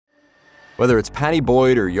Whether it's Pattie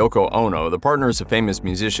Boyd or Yoko Ono, the partners of famous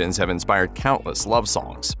musicians have inspired countless love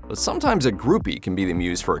songs. But sometimes a groupie can be the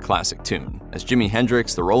muse for a classic tune, as Jimi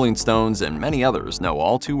Hendrix, the Rolling Stones, and many others know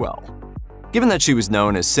all too well. Given that she was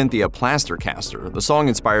known as Cynthia Plastercaster, the song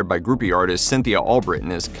inspired by groupie artist Cynthia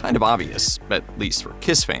Albritton is kind of obvious, at least for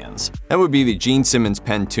Kiss fans. That would be the Gene Simmons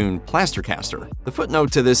penned tune Plastercaster. The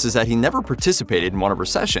footnote to this is that he never participated in one of her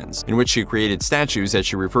sessions, in which she created statues that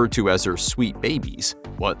she referred to as her sweet babies.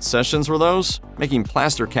 What sessions were those? Making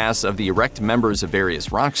plaster casts of the erect members of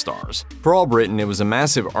various rock stars. For Albritton, it was a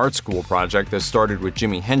massive art school project that started with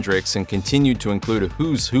Jimi Hendrix and continued to include a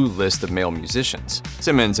who's who list of male musicians.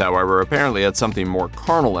 Simmons, however, apparently had something more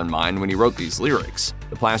carnal in mind when he wrote these lyrics.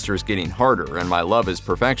 The plaster is getting harder and my love is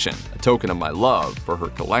perfection, a token of my love for her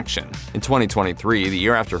collection. In 2023, the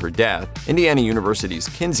year after her death, Indiana University's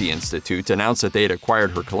Kinsey Institute announced that they had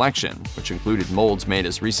acquired her collection, which included molds made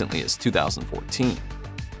as recently as 2014.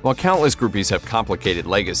 While countless groupies have complicated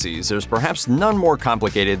legacies, there's perhaps none more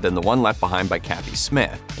complicated than the one left behind by Cathy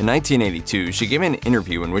Smith. In 1982, she gave an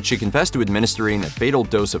interview in which she confessed to administering a fatal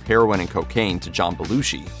dose of heroin and cocaine to John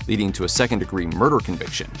Belushi, leading to a second-degree murder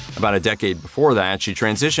conviction. About a decade before that, she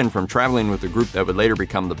transitioned from traveling with the group that would later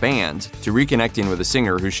become the band to reconnecting with a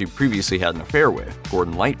singer who she previously had an affair with,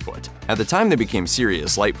 Gordon Lightfoot. At the time they became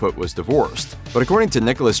serious, Lightfoot was divorced. But according to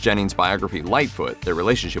Nicholas Jennings' biography Lightfoot, their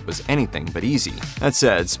relationship was anything but easy. That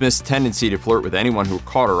said, Smith's tendency to flirt with anyone who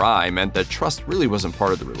caught her eye meant that trust really wasn't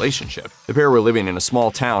part of the relationship. The pair were living in a small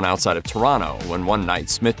town outside of Toronto when one night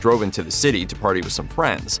Smith drove into the city to party with some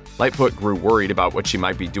friends. Lightfoot grew worried about what she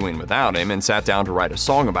might be doing without him and sat down to write a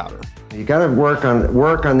song about her. You gotta work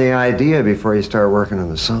on the idea before you start working on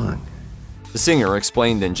the song. The singer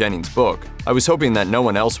explained in Jennings' book, "I was hoping that no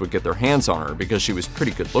one else would get their hands on her because she was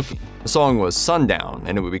pretty good looking." The song was Sundown,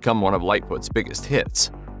 and it would become one of Lightfoot's biggest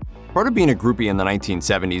hits. Part of being a groupie in the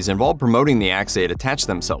 1970s involved promoting the acts they had attached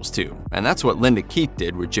themselves to, and that's what Linda Keith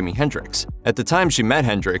did with Jimi Hendrix. At the time she met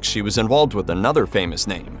Hendrix, she was involved with another famous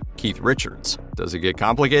name, Keith Richards. Does it get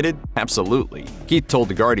complicated? Absolutely. Keith told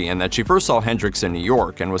The Guardian that she first saw Hendrix in New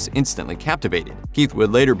York and was instantly captivated. Keith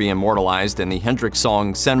would later be immortalized in the Hendrix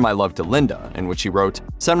song Send My Love to Linda, in which he wrote,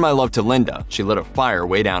 "Send my love to Linda. She lit a fire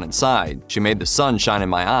way down inside. She made the sun shine in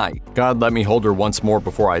my eye. God, let me hold her once more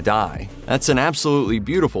before I die." That's an absolutely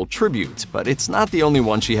beautiful tribute, but it's not the only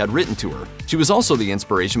one she had written to her. She was also the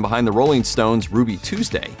inspiration behind the Rolling Stones' Ruby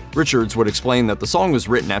Tuesday. Richards would explain that the song was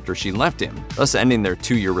written after she left him, thus ending their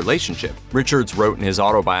 2-year relationship. Richards wrote in his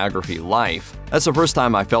autobiography, Life, "That's the first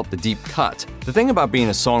time I felt the deep cut. The thing about being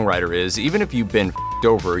a songwriter is, even if you've been f***ed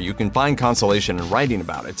over, you can find consolation in writing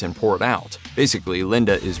about it and pour it out. Basically,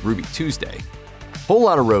 Linda is Ruby Tuesday." Whole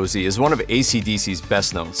Lotta Rosie is one of AC/DC's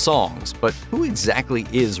best-known songs, but who exactly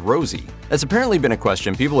is Rosie? That's apparently been a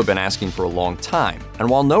question people have been asking for a long time, and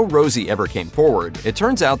while no Rosie ever came forward, it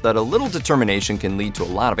turns out that a little determination can lead to a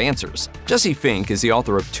lot of answers. Jesse Fink is the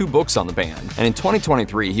author of 2 books on the band, and in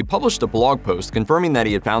 2023 he published a blog post confirming that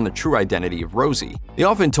he had found the true identity of Rosie. The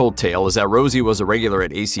often-told tale is that Rosie was a regular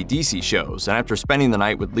at AC/DC shows, and after spending the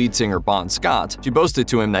night with lead singer Bon Scott, she boasted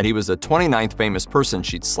to him that he was the 29th famous person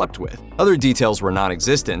she'd slept with. Other details were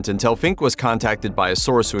non-existent until Fink was contacted by a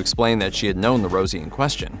source who explained that she had known the Rosie in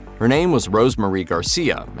question. Her name was Rosemarie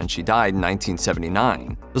Garcia, and she died in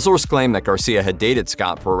 1979. The source claimed that Garcia had dated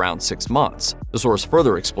Scott for around 6 months. The source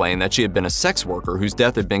further explained that she had been a sex worker whose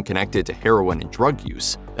death had been connected to heroin and drug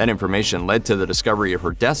use. That information led to the discovery of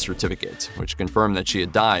her death certificate, which confirmed that she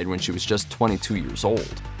had died when she was just 22 years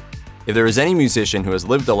old. If there is any musician who has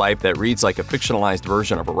lived a life that reads like a fictionalized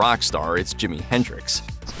version of a rock star, it's Jimi Hendrix.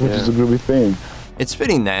 Which is a groovy thing. It's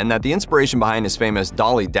fitting then that the inspiration behind his famous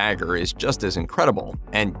Dolly dagger is just as incredible.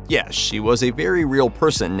 And yes, she was a very real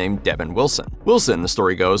person named Devon Wilson. Wilson, the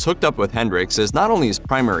story goes, hooked up with Hendrix as not only his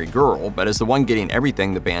primary girl, but as the one getting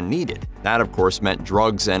everything the band needed. That, of course, meant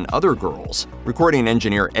drugs and other girls. Recording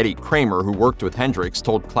engineer Eddie Kramer, who worked with Hendrix,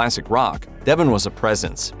 told Classic Rock, "Devon was a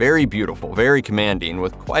presence, very beautiful, very commanding,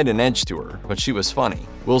 with quite an edge to her, but she was funny."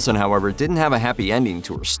 Wilson, however, didn't have a happy ending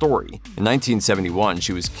to her story. In 1971,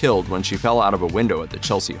 she was killed when she fell out of a window at the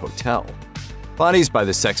Chelsea Hotel. Bodies by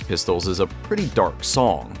the Sex Pistols is a pretty dark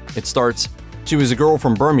song. It starts, "She was a girl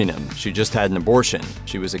from Birmingham. She just had an abortion.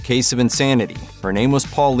 She was a case of insanity. Her name was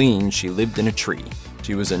Pauline. She lived in a tree.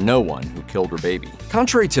 She was a no one who killed her baby."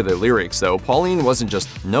 Contrary to the lyrics, though, Pauline wasn't just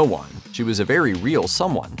no one. She was a very real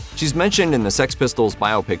someone. She's mentioned in the Sex Pistols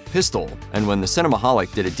biopic Pistol, and when the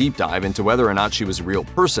Cinemaholic did a deep dive into whether or not she was a real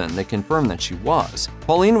person, they confirmed that she was.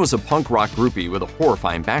 Pauline was a punk rock groupie with a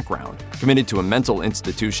horrifying background. Committed to a mental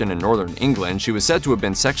institution in northern England, she was said to have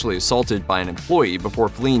been sexually assaulted by an employee before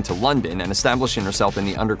fleeing to London and establishing herself in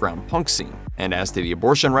the underground punk scene. And as to the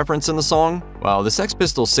abortion reference in the song, well, the Sex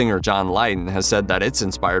Pistols singer John Lydon has said that it's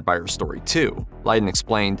inspired by her story too. Lydon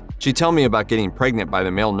explained, "She'd tell me about getting pregnant by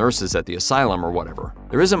the male nurses at the asylum or whatever.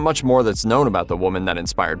 There isn't much more that's known about the woman that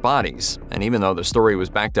inspired Bodies, and even though the story was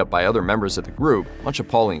backed up by other members of the group, much of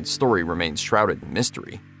Pauline's story remains shrouded in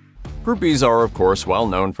mystery." Groupies are, of course, well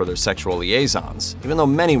known for their sexual liaisons, even though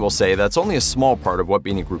many will say that's only a small part of what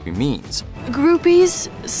being a groupie means. Groupies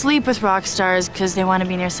sleep with rock stars because they want to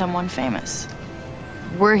be near someone famous.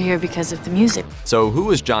 We're here because of the music. So who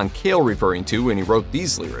was John Cale referring to when he wrote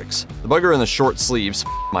these lyrics? The bugger in the short sleeves,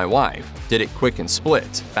 my wife, did it quick and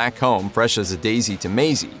split, back home fresh as a daisy to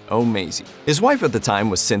Maisie, oh Maisie. His wife at the time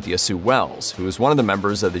was Cynthia Sue Wells, who was one of the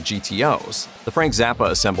members of the GTOs, the Frank Zappa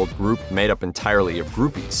assembled group made up entirely of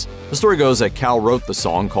groupies. The story goes that Cal wrote the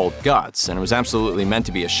song called Guts, and it was absolutely meant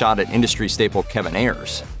to be a shot at industry staple Kevin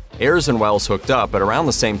Ayers. Ayers and Wells hooked up at around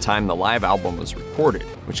the same time the live album was recorded,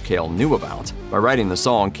 which Cale knew about. By writing the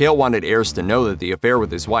song, Cale wanted Ayers to know that the affair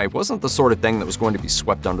with his wife wasn't the sort of thing that was going to be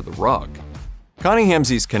swept under the rug. Connie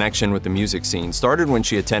Hamzy's connection with the music scene started when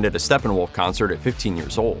she attended a Steppenwolf concert at 15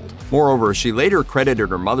 years old. Moreover, she later credited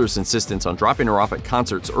her mother's insistence on dropping her off at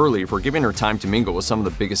concerts early for giving her time to mingle with some of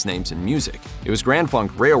the biggest names in music. It was Grand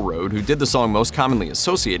Funk Railroad who did the song most commonly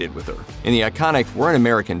associated with her. In the iconic We're an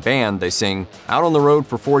American Band, they sing, "Out on the road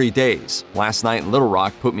for 40 days. Last night in Little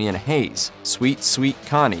Rock put me in a haze. Sweet, sweet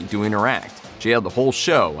Connie doing her act. She had the whole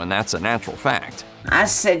show, and that's a natural fact." I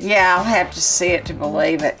said, yeah, I'll have to see it to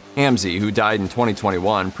believe it. Hamzy, who died in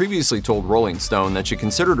 2021, previously told Rolling Stone that she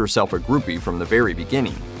considered herself a groupie from the very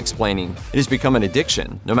beginning, explaining, "It has become an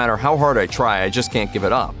addiction. No matter how hard I try, I just can't give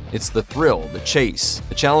it up. It's the thrill, the chase,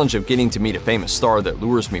 the challenge of getting to meet a famous star that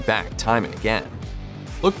lures me back time and again."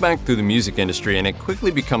 Look back through the music industry and it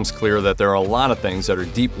quickly becomes clear that there are a lot of things that are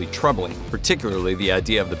deeply troubling, particularly the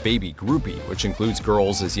idea of the baby groupie, which includes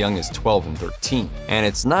girls as young as 12 and 13. And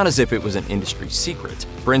it's not as if it was an industry secret.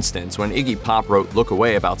 For instance, when Iggy Pop wrote Look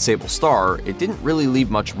Away about Sable Starr, it didn't really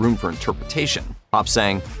leave much room for interpretation. Pop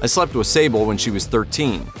sang, "I slept with Sable when she was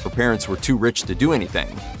 13. Her parents were too rich to do anything.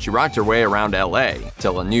 She rocked her way around LA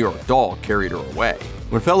till a New York doll carried her away."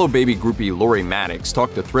 When fellow baby groupie Lori Maddox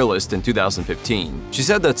talked to Thrillist in 2015, she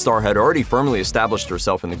said that Starr had already firmly established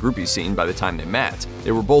herself in the groupie scene by the time they met.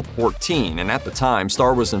 They were both 14, and at the time,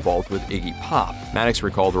 Starr was involved with Iggy Pop. Maddox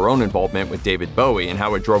recalled her own involvement with David Bowie and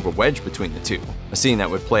how it drove a wedge between the two, a scene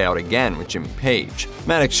that would play out again with Jimmy Page.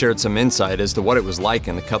 Maddox shared some insight as to what it was like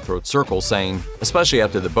in the cutthroat circle, saying, "Especially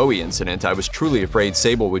after the Bowie incident, I was truly afraid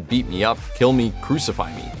Sable would beat me up, kill me,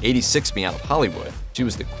 crucify me, 86 me out of Hollywood. She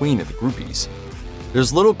was the queen of the groupies."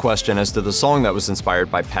 There's little question as to the song that was inspired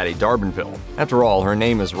by Patti D'Arbanville. After all, her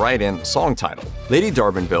name is right in the song title. Lady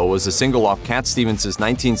D'Arbanville was a single off Cat Stevens'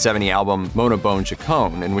 1970 album Mona Bone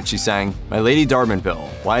Chacon, in which she sang, "My Lady D'Arbanville,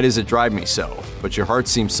 why does it drive me so? But your heart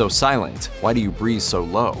seems so silent, why do you breathe so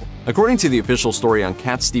low?" According to the official story on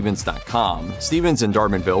CatStevens.com, Stevens and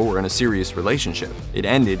D'Arbanville were in a serious relationship. It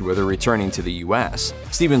ended with her returning to the US.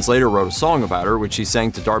 Stevens later wrote a song about her, which she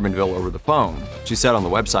sang to D'Arbanville over the phone. She said on the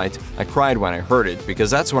website, "I cried when I heard it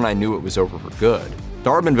because that's when I knew it was over for good."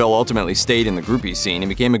 D'Arbanville ultimately stayed in the groupie scene and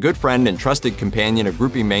became a good friend and trusted companion of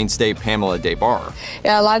groupie mainstay Pamela Des Barres.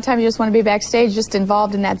 Yeah, a lot of times you just want to be backstage, just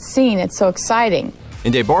involved in that scene. It's so exciting.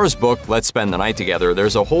 In Des Barres' book, Let's Spend the Night Together,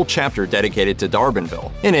 there's a whole chapter dedicated to D'Arbanville.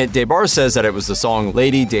 In it, Des Barres says that it was the song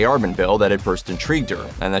Lady D'Arbanville that had first intrigued her,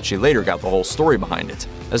 and that she later got the whole story behind it.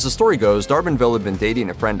 As the story goes, D'Arbanville had been dating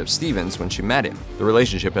a friend of Stevens when she met him. The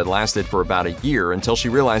relationship had lasted for about a year until she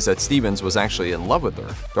realized that Stevens was actually in love with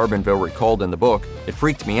her. D'Arbanville recalled in the book, "It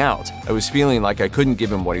freaked me out. I was feeling like I couldn't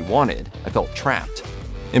give him what he wanted. I felt trapped."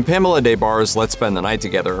 In Pamela Des Barres' Let's Spend the Night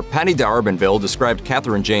Together, Patti D'Arbanville described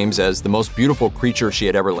Kathryn James as the most beautiful creature she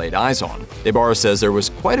had ever laid eyes on. Des Barres says there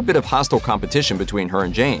was quite a bit of hostile competition between her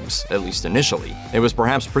and James, at least initially. It was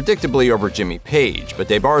perhaps predictably over Jimmy Page, but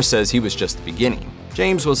Des Barres says he was just the beginning.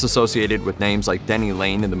 James was associated with names like Denny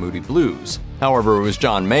Lane and the Moody Blues. However, it was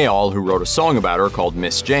John Mayall who wrote a song about her called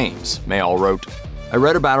Miss James. Mayall wrote, "I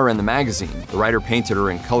read about her in the magazine. The writer painted her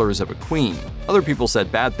in colors of a queen. Other people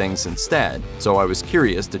said bad things instead, so I was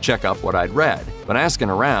curious to check up what I'd read. But asking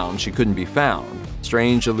around, she couldn't be found.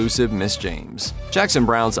 Strange, elusive Miss James. Jackson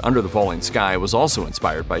Browne's Under the Falling Sky was also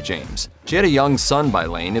inspired by James. She had a young son by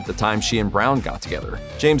Lane at the time she and Brown got together.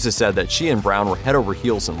 James has said that she and Brown were head over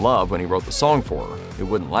heels in love when he wrote the song for her. It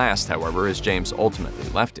wouldn't last, however, as James ultimately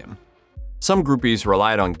left him. Some groupies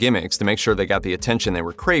relied on gimmicks to make sure they got the attention they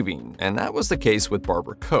were craving, and that was the case with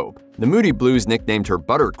Barbara Cope. The Moody Blues nicknamed her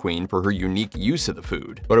Butter Queen for her unique use of the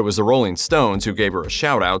food, but it was the Rolling Stones who gave her a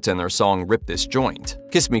shout-out in their song Rip This Joint.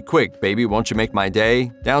 Kiss me quick, baby, won't you make my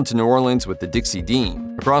day? Down to New Orleans with the Dixie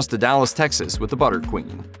Dean. Across to Dallas, Texas with the Butter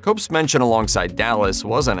Queen. Cope's mention alongside Dallas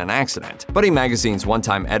wasn't an accident. Buddy Magazine's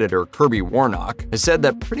one-time editor Kirby Warnock has said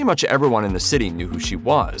that pretty much everyone in the city knew who she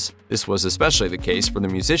was. This was especially the case for the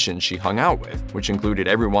musicians she hung out with, which included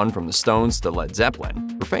everyone from the Stones to Led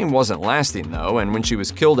Zeppelin. Her fame wasn't lasting though, and when she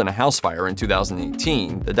was killed in a house fire in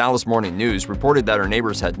 2018, the Dallas Morning News reported that her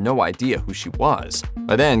neighbors had no idea who she was.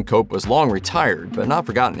 By then, Cope was long retired, but not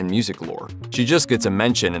forgotten in music lore. She just gets a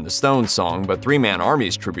mention in the Stones song, but Three Man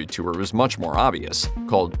Army's tribute to her was much more obvious.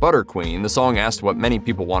 Called Butter Queen, the song asked what many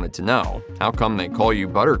people wanted to know: how come they call you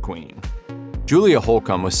Butter Queen? Julia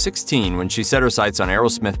Holcomb was 16 when she set her sights on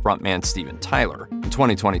Aerosmith frontman Steven Tyler. In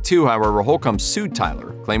 2022, however, Holcomb sued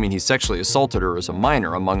Tyler, claiming he sexually assaulted her as a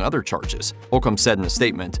minor, among other charges. Holcomb said in a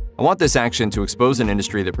statement, "I want this action to expose an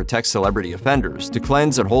industry that protects celebrity offenders, to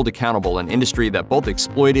cleanse and hold accountable an industry that both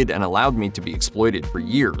exploited and allowed me to be exploited for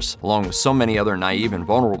years, along with so many other naive and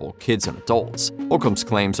vulnerable kids and adults." Holcomb's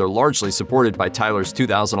claims are largely supported by Tyler's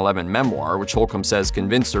 2011 memoir, which Holcomb says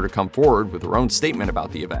convinced her to come forward with her own statement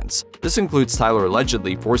about the events. This includes Tyler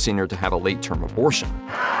allegedly forcing her to have a late-term abortion.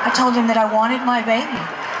 I told him that I wanted my baby,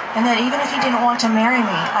 and that even if he didn't want to marry me,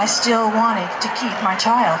 I still wanted to keep my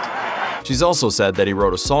child. She's also said that he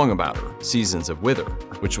wrote a song about her, Seasons of Wither,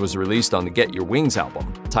 which was released on the Get Your Wings album.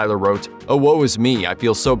 Tyler wrote, "Oh woe is me, I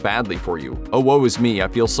feel so badly for you. Oh woe is me, I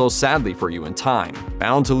feel so sadly for you in time.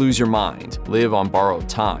 Bound to lose your mind, live on borrowed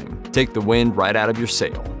time. Take the wind right out of your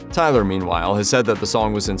sail." Tyler, meanwhile, has said that the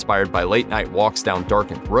song was inspired by late-night walks down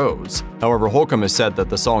darkened roads. However, Holcomb has said that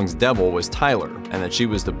the song's devil was Tyler, and that she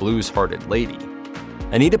was the blues-hearted lady.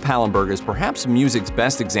 Anita Pallenberg is perhaps music's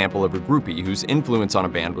best example of a groupie whose influence on a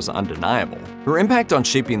band was undeniable. Her impact on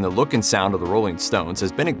shaping the look and sound of the Rolling Stones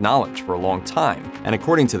has been acknowledged for a long time, and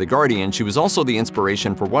according to The Guardian, she was also the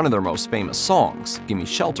inspiration for one of their most famous songs, Gimme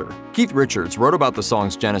Shelter. Keith Richards wrote about the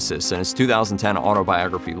song's genesis in his 2010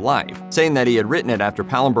 autobiography Life, saying that he had written it after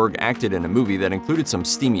Pallenberg acted in a movie that included some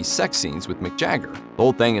steamy sex scenes with Mick Jagger. The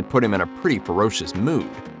whole thing had put him in a pretty ferocious mood.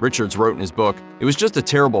 Richards wrote in his book, "It was just a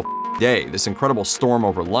terrible day, this incredible storm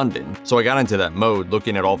over London, so I got into that mode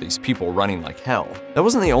looking at all these people running like hell." That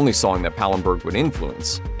wasn't the only song that Pallenberg would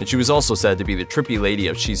influence, and she was also said to be the trippy lady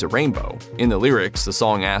of She's a Rainbow. In the lyrics, the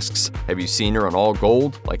song asks, "Have you seen her in all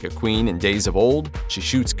gold, like a queen in days of old? She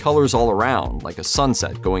shoots colors all around, like a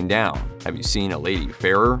sunset going down. Have you seen a lady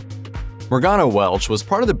fairer?" Morgana Welch was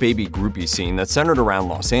part of the baby groupie scene that centered around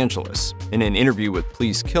Los Angeles. In an interview with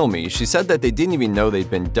Please Kill Me, she said that they didn't even know they'd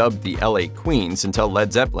been dubbed the LA Queens until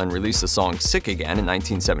Led Zeppelin released the song Sick Again in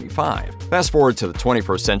 1975. Fast forward to the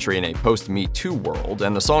 21st century in a post-Me Too world,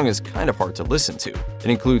 and the song is kind of hard to listen to. It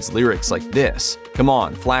includes lyrics like this: "Come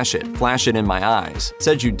on, flash it in my eyes.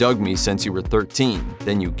 Said you dug me since you were 13,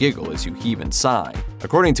 then you giggle as you heave and sigh."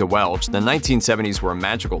 According to Welch, the 1970s were a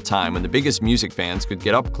magical time when the biggest music fans could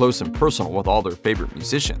get up close and personal with all their favorite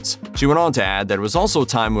musicians. She went on to add that it was also a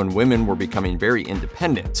time when women were becoming very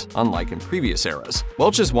independent, unlike in previous eras.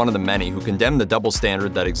 Welch is one of the many who condemned the double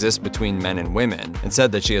standard that exists between men and women, and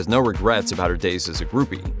said that she has no regrets about her days as a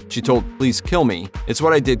groupie. She told Please Kill Me, "It's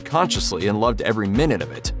what I did consciously and loved every minute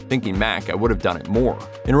of it. Thinking back, I would have done it more."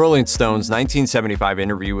 In Rolling Stone's 1975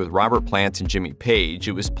 interview with Robert Plant and Jimmy Page,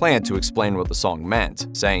 it was Plant to explain what the song meant,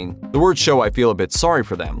 saying, "The words show I feel a bit sorry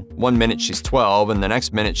for them. One minute she's 12 and the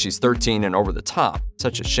next minute she's 13 and over the top.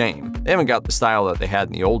 Such a shame. They haven't got the style that they had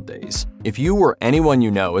in the old days." If you or anyone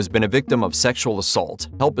you know has been a victim of sexual assault,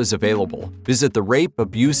 help is available. Visit the Rape,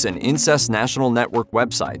 Abuse, and Incest National Network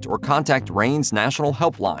website or contact RAIN's National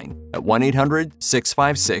Helpline at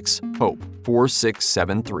 1-800-656-HOPE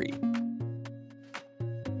 4673.